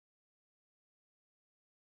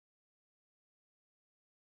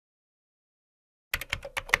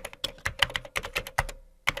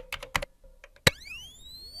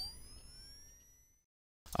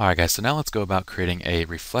Alright guys, so now let's go about creating a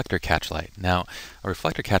reflector catchlight. Now, a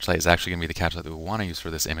reflector catchlight is actually going to be the catchlight that we want to use for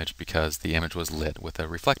this image because the image was lit with a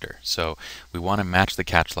reflector. So we want to match the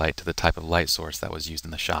catchlight to the type of light source that was used in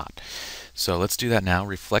the shot. So let's do that now.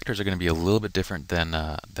 Reflectors are going to be a little bit different than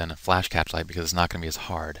a flash catchlight because it's not going to be as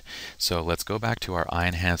hard. So let's go back to our eye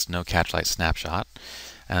enhanced no catchlight snapshot,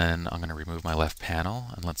 and I'm going to remove my left panel,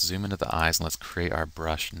 and let's zoom into the eyes and let's create our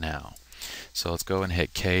brush now. So let's go and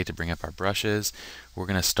hit K to bring up our brushes. We're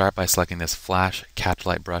going to start by selecting this flash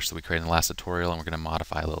catchlight brush that we created in the last tutorial, and we're going to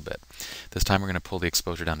modify a little bit. This time we're going to pull the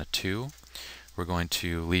exposure down to 2. We're going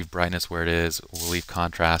to leave brightness where it is, we'll leave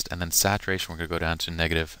contrast, and then saturation we're going to go down to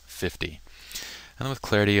 -50. And then with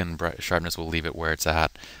clarity and sharpness we'll leave it where it's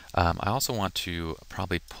at. I also want to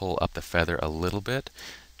probably pull up the feather a little bit,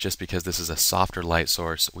 just because this is a softer light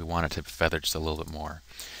source, we want it to feather just a little bit more.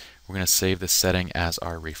 We're going to save this setting as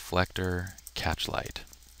our reflector catchlight,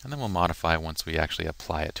 and then we'll modify once we actually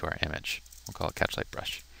apply it to our image. We'll call it catchlight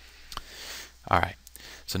brush. Alright,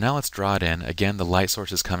 so now let's draw it in. Again, the light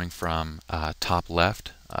source is coming from top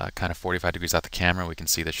left, kind of 45 degrees out the camera. We can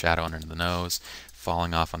see the shadow under the nose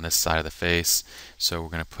falling off on this side of the face, so we're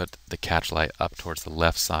going to put the catchlight up towards the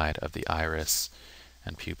left side of the iris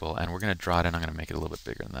and pupil, and we're going to draw it in. I'm going to make it a little bit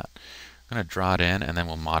bigger than that. I'm going to draw it in, and then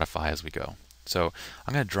we'll modify as we go. So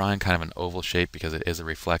I'm going to draw in kind of an oval shape because it is a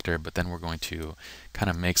reflector, but then we're going to kind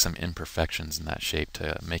of make some imperfections in that shape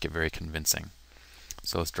to make it very convincing.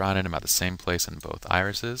 So let's draw it in about the same place in both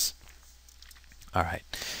irises. Alright,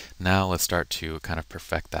 now let's start to kind of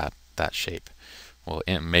perfect that shape. We'll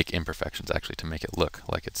make imperfections actually to make it look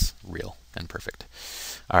like it's real and perfect.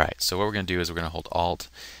 Alright, so what we're going to do is we're going to hold Alt,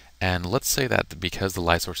 and let's say that because the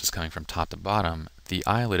light source is coming from top to bottom, the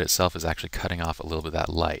eyelid itself is actually cutting off a little bit of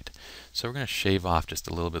that light. So we're going to shave off just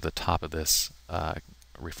a little bit of the top of this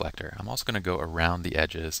reflector. I'm also going to go around the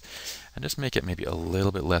edges and just make it maybe a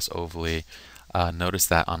little bit less ovally. Notice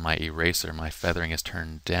that on my eraser my feathering is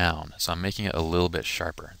turned down, so I'm making it a little bit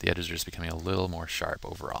sharper. The edges are just becoming a little more sharp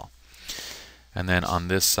overall. And then on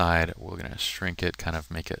this side we're going to shrink it, kind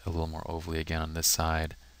of make it a little more ovally again on this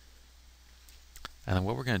side. And then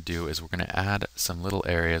what we're going to do is we're going to add some little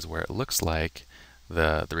areas where it looks like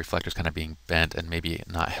the reflector is kind of being bent and maybe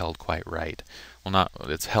not held quite right. Well,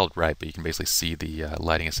 it's held right, but you can basically see the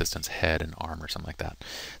lighting assistant's head and arm or something like that.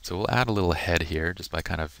 So we'll add a little head here just by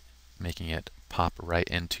kind of making it pop right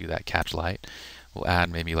into that catchlight. We'll add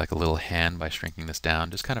maybe like a little hand by shrinking this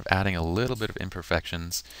down, just kind of adding a little bit of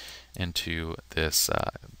imperfections into this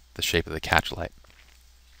the shape of the catchlight.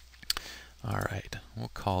 Alright,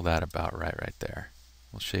 we'll call that about right there.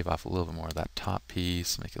 We'll shave off a little bit more of that top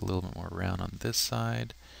piece, make it a little bit more round on this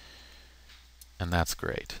side, and that's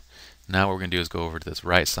great. Now what we're going to do is go over to this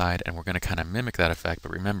right side, and we're going to kind of mimic that effect,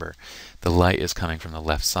 but remember, the light is coming from the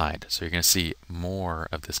left side, so you're going to see more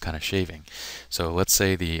of this kind of shaving. So let's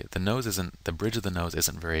say the bridge of the nose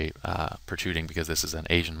isn't very protruding because this is an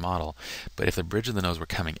Asian model, but if the bridge of the nose were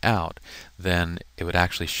coming out, then it would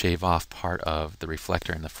actually shave off part of the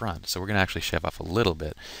reflector in the front. So we're going to actually shave off a little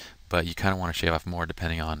bit, but you kind of want to shave off more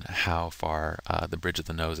depending on how far the bridge of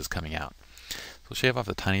the nose is coming out. So we'll shave off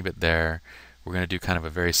a tiny bit there. We're going to do kind of a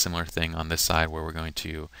very similar thing on this side where we're going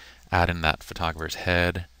to add in that photographer's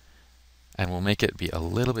head, and we'll make it be a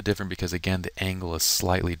little bit different because again the angle is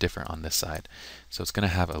slightly different on this side, so it's going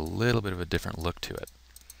to have a little bit of a different look to it.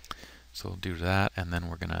 So we'll do that, and then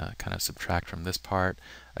we're going to kind of subtract from this part.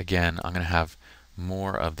 Again, I'm going to have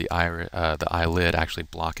more of the eyelid actually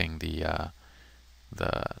blocking the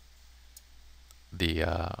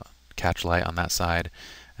catchlight on that side,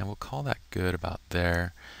 and we'll call that good about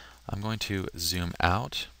there. I'm going to zoom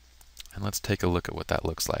out, and let's take a look at what that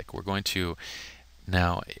looks like. We're going to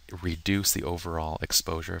now reduce the overall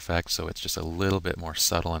exposure effect so it's just a little bit more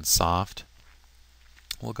subtle and soft.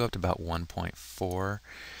 We'll go up to about 1.4.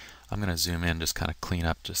 I'm going to zoom in, just kind of clean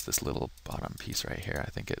up just this little bottom piece right here.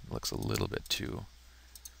 I think it looks a little bit too...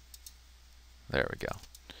 There we go.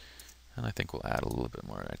 And I think we'll add a little bit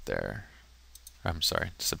more right there. I'm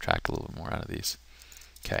sorry, subtract a little bit more out of these.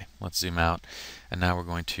 Okay, let's zoom out, and now we're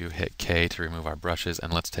going to hit K to remove our brushes,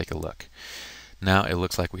 and let's take a look. Now it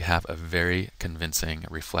looks like we have a very convincing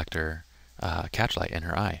reflector catchlight in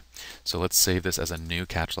her eye. So let's save this as a new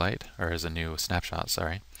catchlight, or as a new snapshot,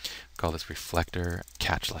 sorry. Call this reflector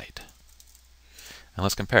catchlight. And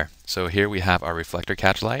let's compare. So here we have our reflector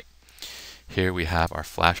catchlight, here we have our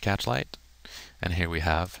flash catchlight, and here we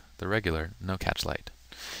have the regular no catchlight.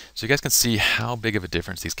 So you guys can see how big of a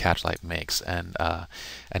difference these catchlight makes, and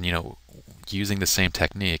you know, using the same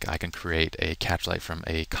technique, I can create a catchlight from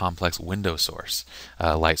a complex window source,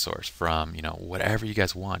 light source, from whatever you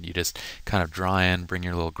guys want. You just kind of draw in, bring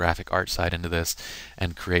your little graphic art side into this,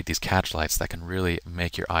 and create these catchlights that can really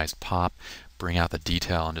make your eyes pop, bring out the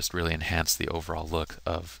detail, and just really enhance the overall look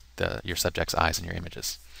of your subject's eyes in your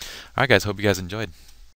images. All right, guys, hope you guys enjoyed.